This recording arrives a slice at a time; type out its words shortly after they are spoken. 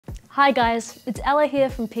Hi guys, it's Ella here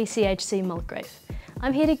from PCHC Mulgrave.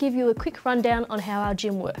 I'm here to give you a quick rundown on how our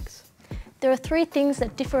gym works. There are 3 things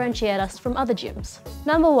that differentiate us from other gyms.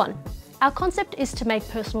 Number 1, our concept is to make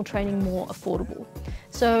personal training more affordable.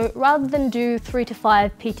 So rather than do 3 to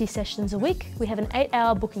 5 PT sessions a week, we have an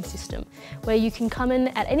 8-hour booking system where you can come in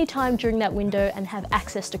at any time during that window and have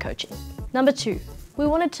access to coaching. Number 2, we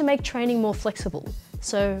wanted to make training more flexible.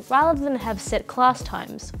 So rather than have set class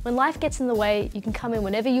times, when life gets in the way, you can come in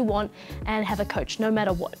whenever you want and have a coach, no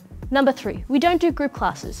matter what. Number 3, we don't do group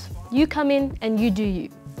classes. You come in and you do you.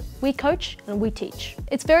 We coach and we teach.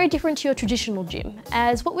 It's very different to your traditional gym,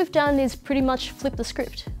 as what we've done is pretty much flip the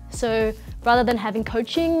script. So rather than having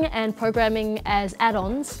coaching and programming as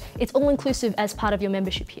add-ons, it's all inclusive as part of your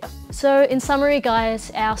membership here. So in summary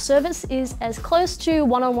guys, our service is as close to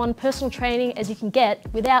one-on-one personal training as you can get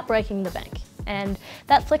without breaking the bank. And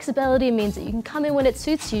that flexibility means that you can come in when it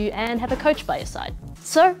suits you and have a coach by your side.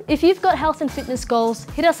 So if you've got health and fitness goals,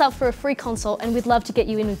 hit us up for a free consult and we'd love to get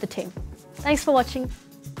you in with the team. Thanks for watching.